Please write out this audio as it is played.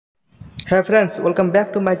Hey friends, welcome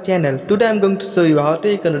back to my channel. Today I'm going to show you how to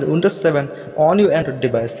install Windows 7 on your Android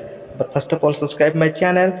device. But first of all, subscribe my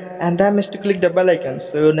channel and don't miss to click the bell icon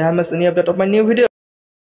so you never miss any update of my new video.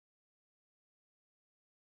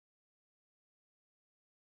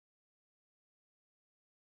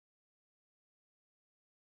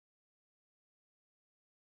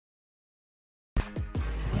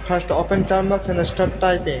 First open Termux and start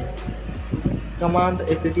typing command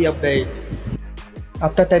apt update.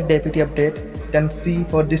 After type the apt update, then C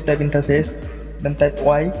for this type interface, then type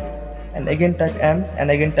Y and again type M and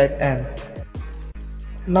again type N.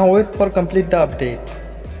 Now wait for complete the update.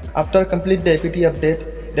 After complete the apt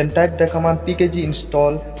update, then type the command pkg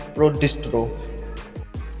install pro distro.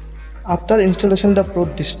 After installation the pro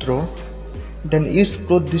distro, then use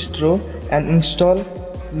pro distro and install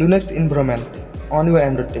Linux environment on your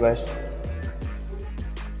Android device.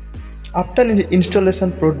 After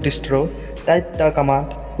installation pro distro, type the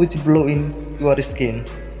command which blow in your skin.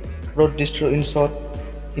 Pro distro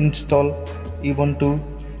install Ubuntu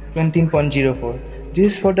 20.04. This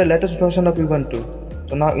is for the latest version of Ubuntu.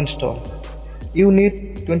 So now install. You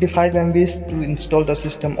need 25 MB to install the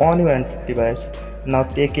system on your Android device. Now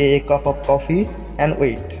take a cup of coffee and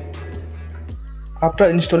wait. After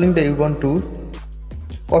installing the Ubuntu,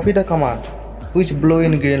 copy the command which blow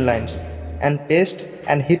in green lines and paste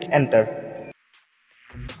and hit enter.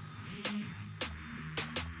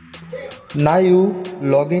 Now you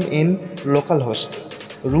log in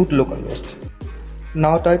localhost, root localhost.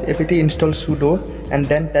 Now type apt install sudo and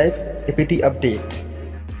then type apt update.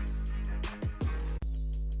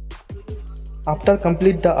 After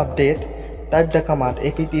complete the update, type the command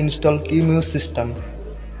apt install qemu system.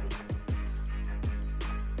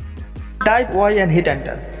 Type Y and hit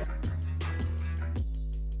enter.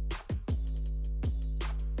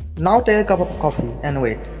 Now take a cup of coffee and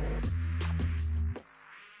wait.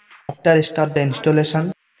 After start the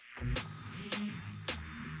installation,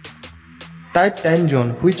 type time zone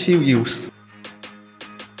which you use.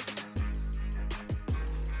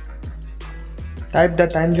 Type the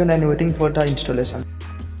time zone and waiting for the installation.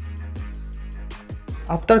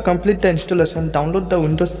 After complete the installation, download the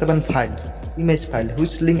Windows 7 image file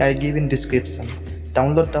which link I give in description.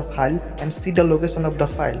 Download the file and see the location of the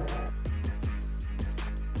file.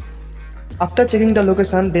 After checking the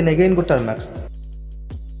location, then again go Termux.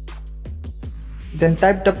 Then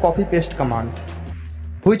type the copy paste command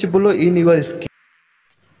which below in your screen.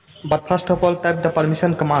 But first of all type the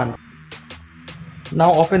permission command.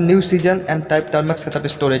 Now open new season and type Termux setup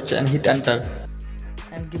storage and hit enter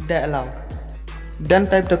and give the allow. Then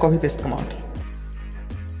type the copy paste command.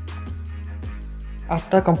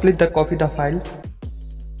 After complete the copy the file,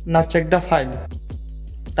 now check the file.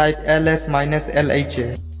 Type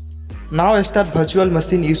ls-lha. Now start virtual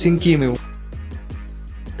machine using qemu.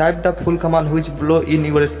 Type the full command which below in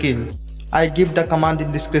your screen. I give the command in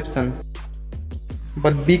description.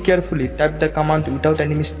 But be carefully, type the command without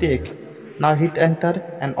any mistake. Now hit enter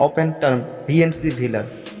and open term vnc viewer.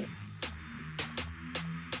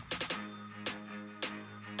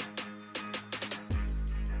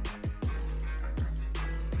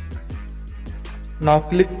 Now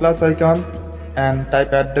click plus icon and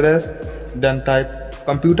type address, then type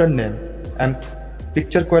computer name and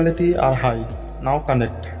picture quality are high. Now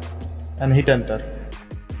connect and hit enter.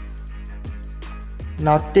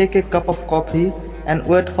 Now take a cup of coffee and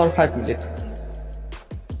wait for 5 minutes.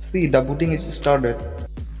 See, the booting is started.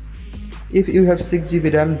 If you have 6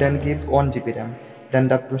 GB RAM, then give 1 GB RAM. Then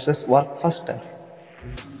the process works faster.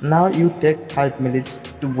 Now you take 5 minutes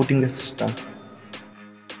to booting the system.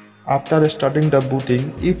 After starting the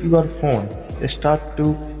booting, if your phone start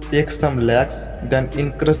to take some lags, then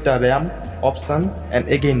increase the RAM option and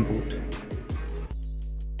again boot.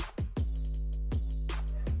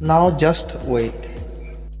 Now just wait.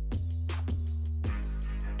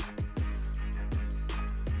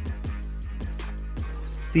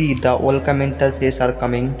 See, the welcome interface are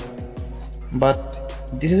coming, but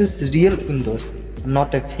this is real Windows,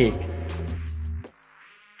 not a fake.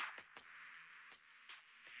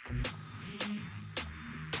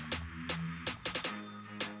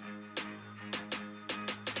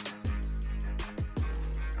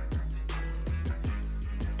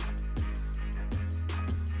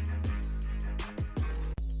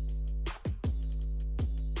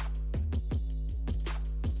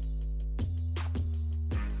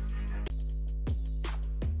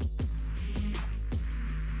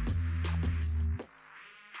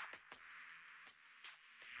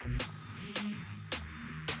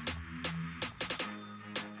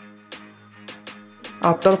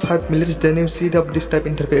 After 5 minutes, then you see this type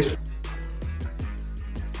interface.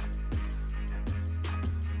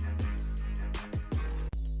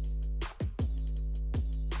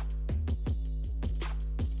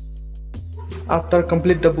 After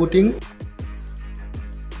complete the booting,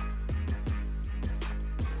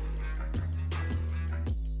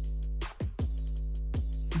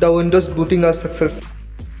 the Windows booting are successful.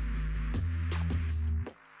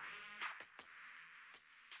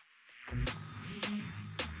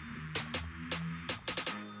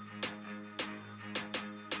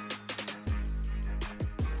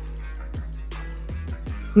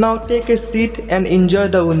 Now take a seat and enjoy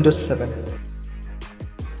the Windows 7.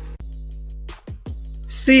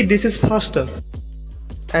 See, this is faster.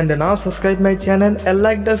 And now subscribe my channel and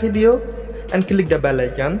like the video and click the bell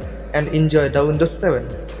icon and enjoy the Windows 7.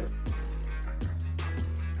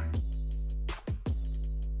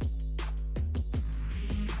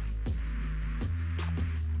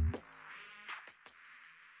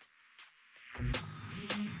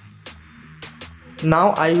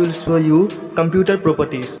 Now I will show you computer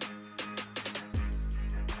properties.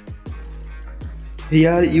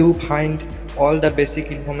 Here you find all the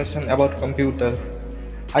basic information about computer.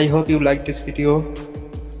 I hope you like this video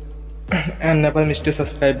and never miss to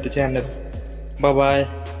subscribe the channel. Bye bye.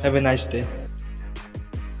 Have a nice day.